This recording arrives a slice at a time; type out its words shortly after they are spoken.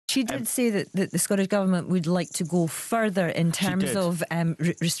She did say that the Scottish Government would like to go further in terms of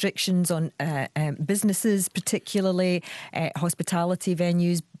restrictions on businesses, particularly hospitality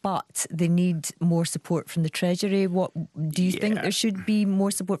venues, but they need more support from the Treasury. What do you think there should be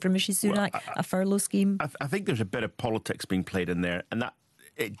more support from Rishi Sunak, a furlough scheme? I think there's a bit of politics being played in there, and that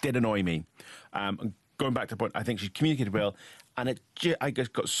it did annoy me. Going back to the point, I think she communicated well, and I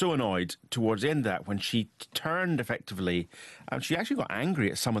just got so annoyed towards the end of that when she turned effectively, and she actually got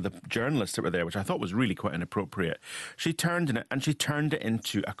angry at some of the journalists that were there, which I thought was really quite inappropriate. She turned it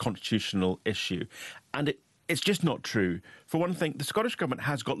into a constitutional issue, and it's just not true. For one thing, the Scottish Government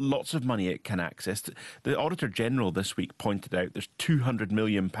has got lots of money it can access. The Auditor General this week pointed out there's £200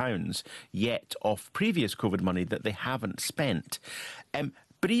 million yet of previous COVID money that they haven't spent.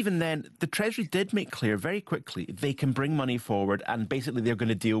 But even then, the Treasury did make clear very quickly they can bring money forward and basically they're going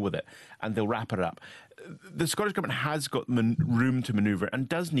to deal with it and they'll wrap it up. The Scottish Government has got room to manoeuvre and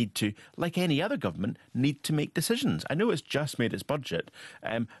does need to, like any other government, need to make decisions. I know it's just made its budget,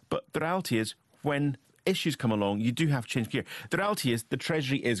 but the reality is when issues come along, you do have to change gear. The reality is the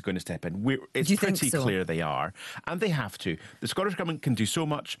Treasury is going to step in. It's pretty clear they are, and they have to. The Scottish Government can do so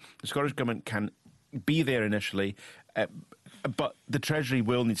much. The Scottish Government can be there initially, but the Treasury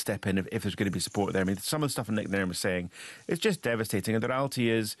will need to step in if there's going to be support there. I mean, some of the stuff Nick Nairn was saying is just devastating. And the reality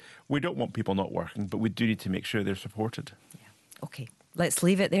is we don't want people not working, but we do need to make sure they're supported. Yeah. OK, let's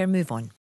leave it there and move on.